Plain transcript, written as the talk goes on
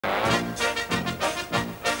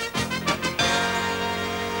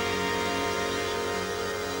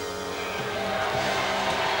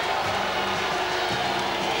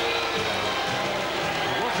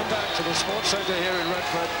Sports Centre here in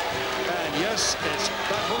Redford. And yes, it's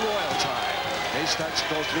Battle Royal time. Haystacks,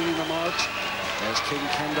 of course, leading the march. There's King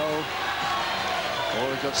Kendo. Oh,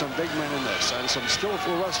 we've got some big men in this, and some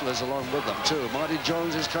skillful wrestlers along with them, too. Marty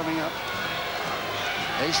Jones is coming up.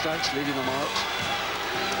 Haystacks leading the march.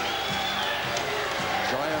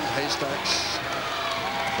 Giant Haystacks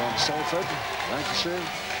from Salford, Lancashire.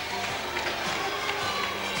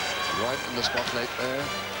 Right in the spotlight there.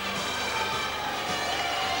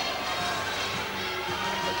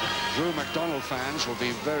 Drew McDonald fans will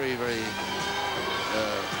be very, very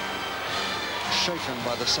shaken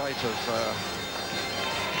by the sight of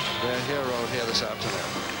their hero here this afternoon.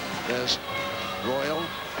 There's Royal,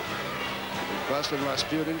 wrestling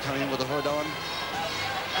Rasputin coming with the hood on,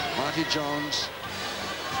 Marty Jones,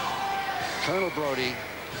 Colonel Brody,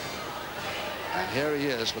 and here he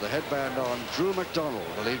is with a headband on, Drew McDonald,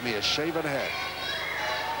 believe me, a shaven head.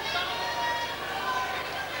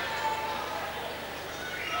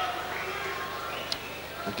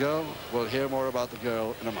 The girl, we'll hear more about the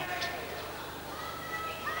girl in a moment.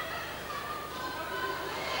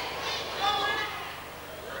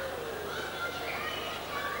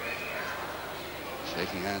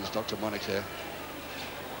 Shaking hands, Dr. Monica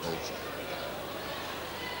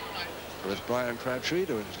with Brian Crabtree,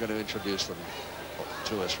 who's going to introduce them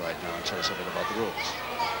to us right now and tell us a bit about the rules.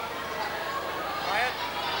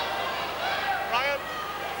 Brian,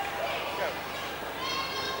 go.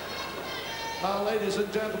 Now, ladies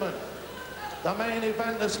and gentlemen, the main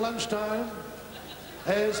event this lunchtime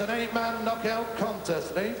is an 8-man knockout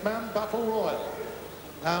contest, an 8-man battle royal.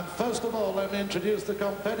 And first of all, let me introduce the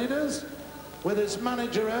competitors with his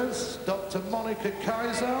manageress, Dr. Monica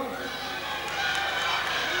Kaiser.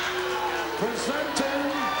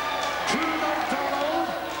 Presenting Drew McDonald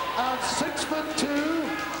at 6'2"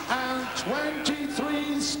 and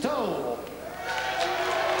 23 stone.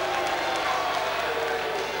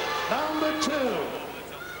 Number 2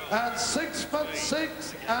 at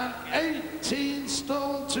 6'6" and 18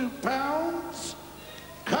 stone 2 pounds,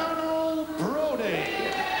 Colonel Brody.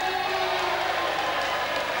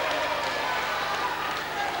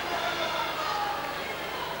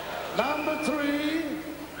 Number 3,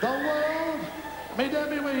 the world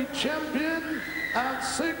mid-heavyweight champion at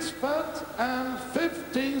 6 foot and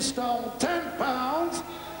 15 stone 10 pounds,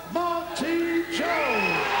 Marty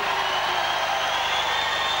Jones.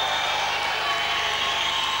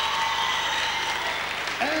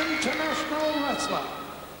 International wrestler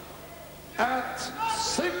at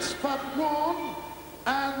 6'1"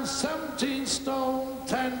 and 17 stone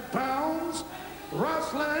 10 pounds,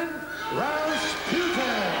 wrestling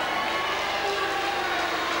Rasputin.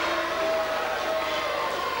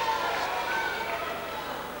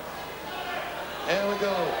 Here we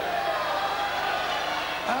go.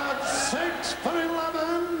 At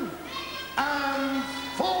 6'11" and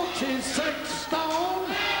 46 stone,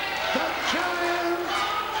 the giant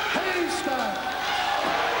Haystacks.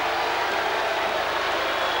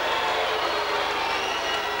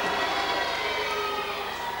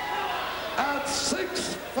 At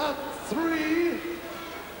 6'3"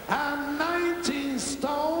 and 19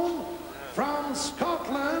 stone, from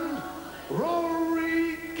Scotland,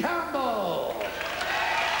 Rory Campbell.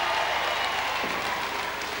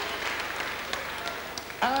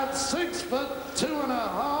 At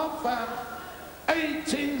 6'2.5" and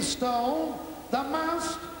 18 stone, the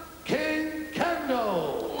masked King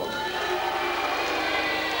Kendo.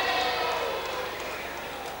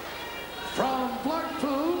 From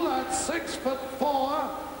Blackpool at 6'4"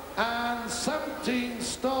 and 17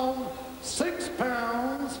 stone 6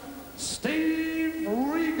 pounds, Steve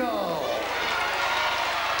Regal.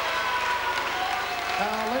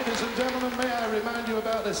 Now, ladies and gentlemen, may I remind you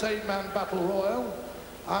about this 8-man battle royal.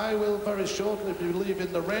 I will very shortly be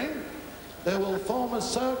leaving the ring. They will form a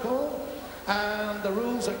circle, and the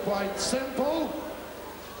rules are quite simple.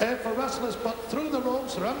 If a wrestler's put through the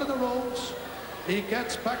ropes or under the ropes, he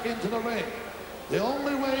gets back into the ring. The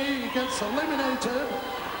only way he gets eliminated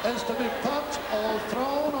is to be put or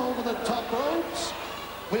thrown over the top ropes.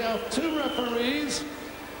 We have 2 referees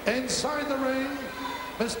inside the ring,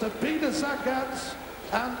 Mr. Peter Zakats,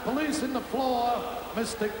 and policing the floor,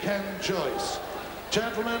 Mr. Ken Joyce.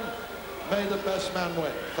 Gentlemen, may the best man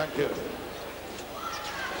win. Thank you.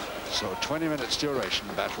 So 20 minutes duration,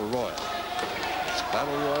 Battle Royal. It's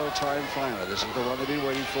Battle Royal time final. This is the one they've been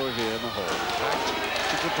waiting for here in the hall. Packed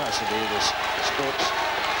to capacity, this sports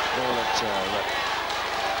hall at Redford.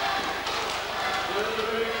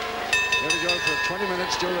 Here we go for 20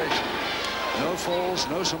 minutes duration. No falls,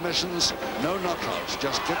 no submissions, no knockouts.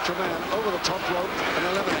 Just get your man over the top rope and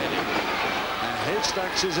eliminate him. And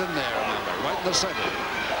Haystacks is in there, remember, right in the center.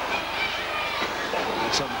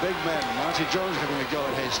 Some big men. Marty Jones having a go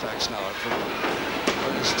at Haystacks now.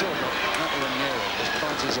 But he's still not even near it. Just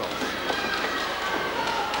bounces off.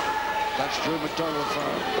 That's Drew McDonald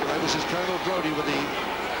found. This is Colonel Brody with the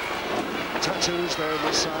tattoos there on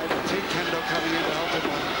the side. King Kendo coming in to help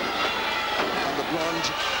him on the blonde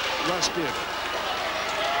Rasputin.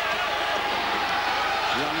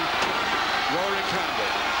 Young Rory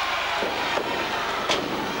Campbell.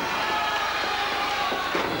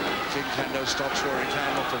 King Kendo stops Rory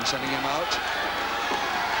Campbell from sending him out.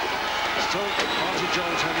 Still Marty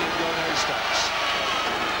Jones having a go at Haystacks.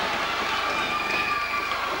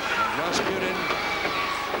 And Rasputin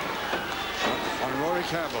on Rory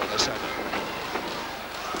Campbell in the center.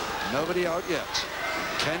 Nobody out yet.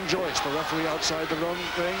 Ken Joyce, the referee, outside the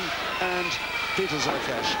ring, and Peter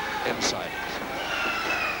Zarkesh inside.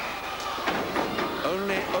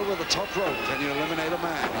 Only over the top rope can you eliminate a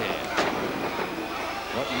man here.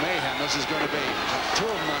 What mayhem this is going to be. Two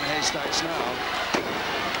of them on Haystacks now.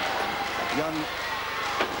 Young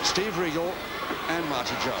Steve Regal and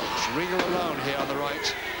Marty Jones. Regal alone here on the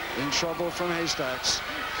right, in trouble from Haystacks.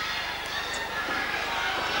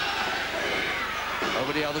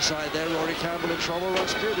 Over the other side there, Rory Campbell in trouble.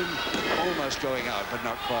 Rasputin almost going out, but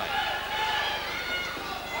not quite.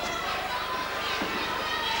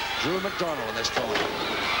 Drew McDonald in this corner.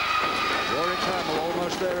 Rory Campbell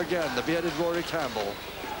almost there again, the bearded Rory Campbell.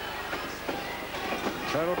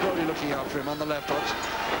 Colonel Brody looking after him on the left,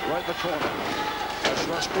 right in the corner. As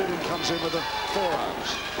Rasputin comes in with the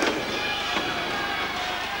forearms.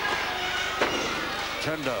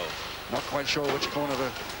 Kendo, not quite sure which corner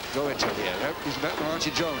to go into here. He's met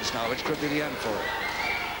Marty Jones now, which could be the end for him.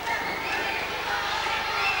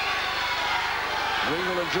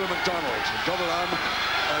 Regal and Drew McDonald, double arm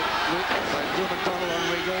by Drew McDonald on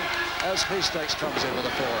Regal as Haystacks comes in with a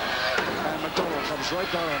forearm. And McDonald comes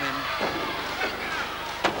right down on him.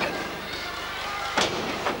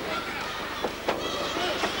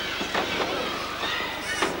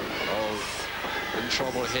 Oh, in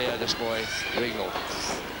trouble here, this boy, Regal.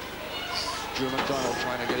 Drew McDonald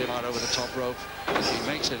trying to get him out over the top rope. If he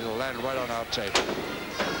makes it, it'll land right on our table.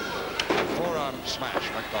 Forearm smash,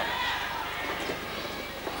 McDonald.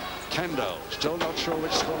 Kendo, still not sure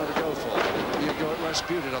which corner to go for. You go at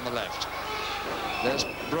Rasputin on the left. There's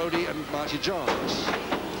Brody and Marty Jones.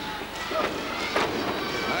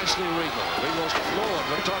 Nicely Regal. Regal's floored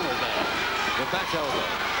McDonald there. The back elbow.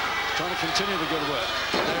 Trying to continue the good work.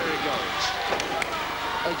 There he goes.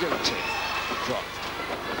 A guillotine. Dropped.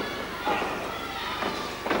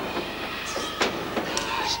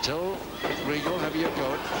 Still Regal having a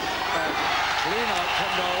go at clean out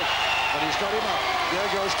Kendo, but he's got him up. There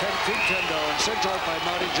goes King Kendo and sent out by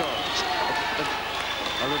Marty Jones.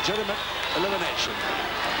 A legitimate elimination.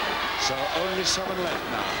 So only 7 left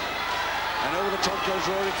now. And over the top goes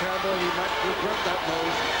Rory Campbell. He might regret that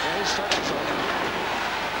move. Haystacks is on him.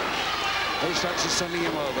 Haystacks is sending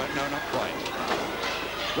him over. No, not quite.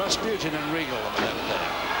 Rasputin and Regal on the left there.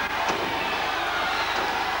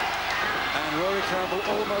 And Rory Campbell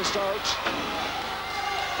almost out.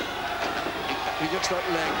 He gets that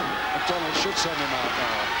leg. McDonald should send him out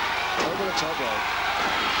now. Over the top rope.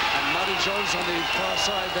 And Marty Jones on the far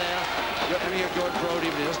side there. Having a go at Brody,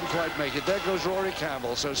 but he doesn't quite make it. There goes Rory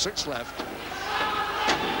Campbell, so 6 left.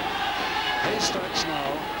 Haystacks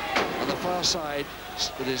now on the far side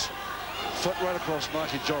with his foot right across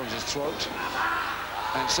Marty Jones's throat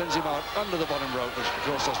and sends him out under the bottom rope, which of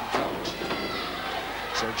course doesn't count.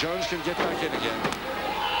 So Jones can get back in again.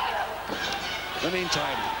 In the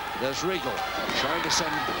meantime, there's Regal trying to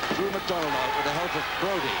send Drew McDonald out with the help of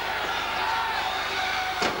Brody.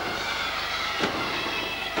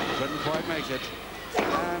 Couldn't quite make it.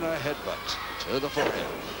 And a headbutt to the forehead.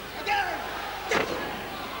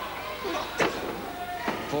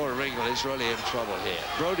 Poor Regal is really in trouble here.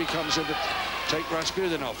 Brody comes in to take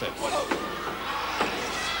Rasputin off him.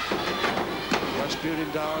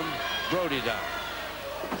 Rasputin down, Brody down.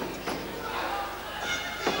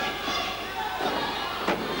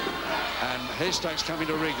 And Haystacks coming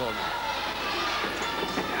to Regal now.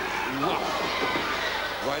 Wow.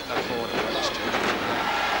 Right in the corner.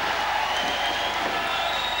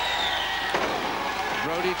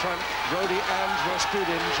 Brody and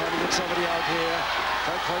Rasputin trying to get somebody out here.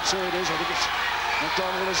 Can't quite see who it is. I think it's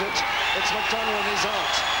McDonald, is it? It's McDonald and he's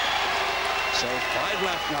out. So 5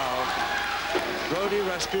 left now. Brody,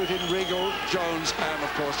 Rasputin, Regal, Jones, and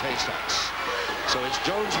of course Haystacks. So it's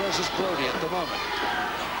Jones versus Brody at the moment.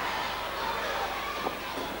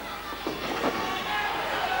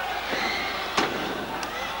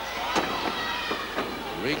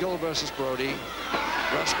 Regal versus Brody.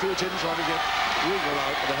 Rasputin trying to get Regal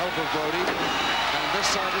out with the help of Brody. And this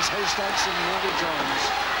side is Haystacks and Marty Jones.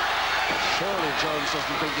 Surely Jones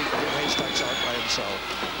doesn't think he can get Haystacks out by himself.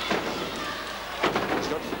 He's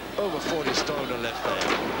got over 40 stone to lift there.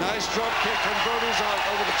 Nice drop kick, and Brody's out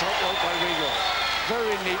over the top rope by Regal.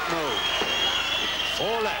 Very neat move.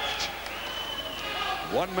 4 left.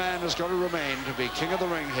 One man has got to remain to be king of the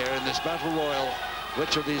ring here in this battle royal.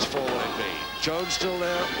 Which of these 4 will it be? Jones still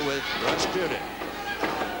there with Rasputin.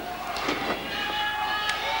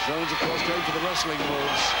 Jones, of course, going for the wrestling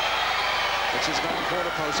moves. Which is now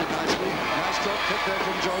corner posted nicely. Nice drop kick there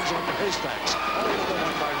from Jones on Haystacks. Another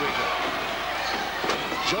one by Regal.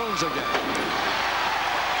 Jones again.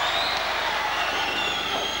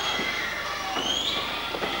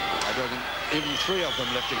 I don't think even 3 of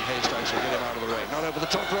them lifting Haystacks will get him out of the ring. Not over the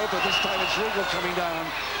top rope, but this time it's Regal coming down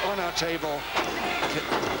on our table.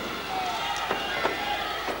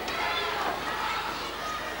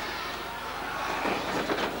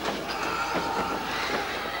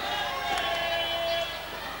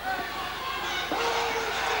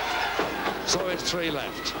 So it's 3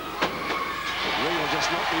 left. Regal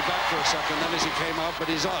just knocked me back for a second, then as he came out, but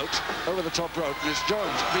he's out over the top rope, and it's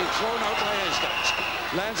Jones being thrown out by Haystacks.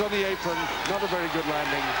 Lands on the apron, not a very good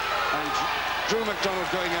landing, and Drew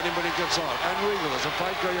McDonald going at him when he gets out. And Regal, there's a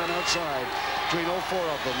fight going on outside between all 4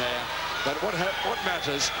 of them there. But what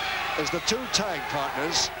matters is the 2 tag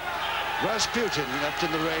partners, Rasputin left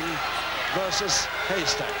in the ring versus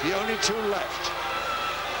Haystack, the only 2 left.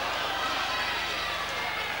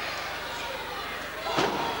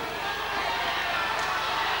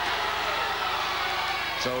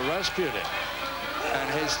 So Rasputin and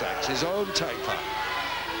Haystacks, his own tag partner.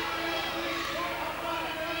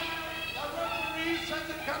 The referee says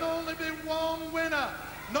it can only be 1 winner.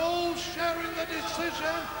 No sharing the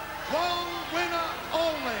decision. 1 winner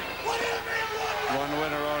only. What do you mean 1 winner? 1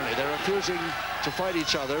 winner only. They're refusing to fight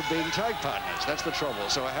each other being tag partners. That's the trouble.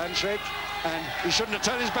 So a handshake, and he shouldn't have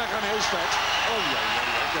turned his back on Haystacks. Oh, yeah.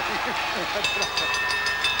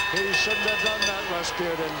 He shouldn't have done that,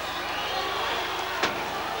 Rasputin.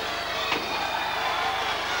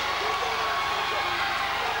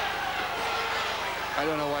 I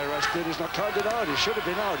don't know why Rasputin's not counted out. He should have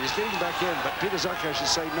been out. He's getting back in, but Peter Zucker should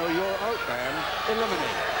say, no, you're out, man.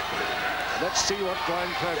 Eliminated. Let's see what Brian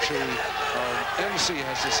Crabtree, MC,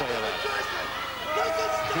 has to say about it.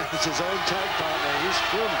 It's his own tag partner. He's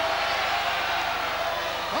fuming.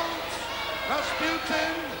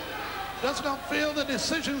 Rasputin does not feel the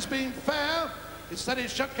decision's been fair. Instead, he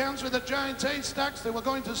shook hands with the giant Haystacks. They were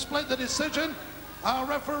going to split the decision. Our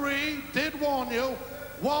referee did warn you.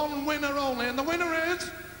 1 winner only, and the winner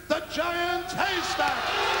is the giant Haystack.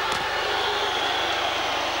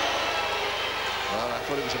 Well, I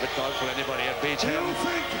thought it was a bit doubtful anybody had beat him.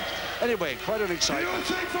 Anyway, quite an excitement.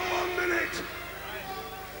 Do you think for 1 minute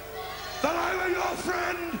that I were your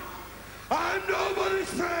friend? I'm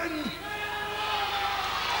nobody's friend.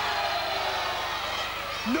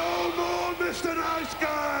 No more, Mr. Nice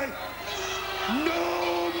Guy.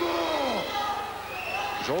 No more.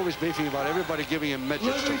 He's always beefing about everybody giving him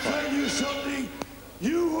midgets to fight. Let me tell you something.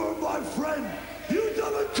 You were my friend. You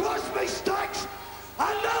don't trust me, Stacks.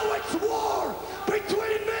 I know it's war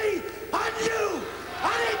between me and you.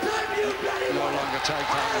 Anytime you bloody No longer tag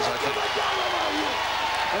partners, I think.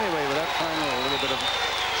 Anyway, with that final, a little bit of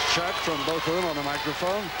chat from both of them on the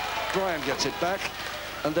microphone. Brian gets it back,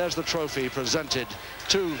 and there's the trophy presented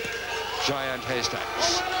to Giant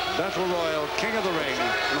Haystacks. Battle Royal, King of the Ring,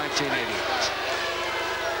 1988.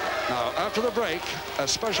 Now, after the break, a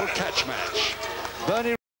special catch match.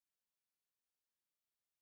 Bernie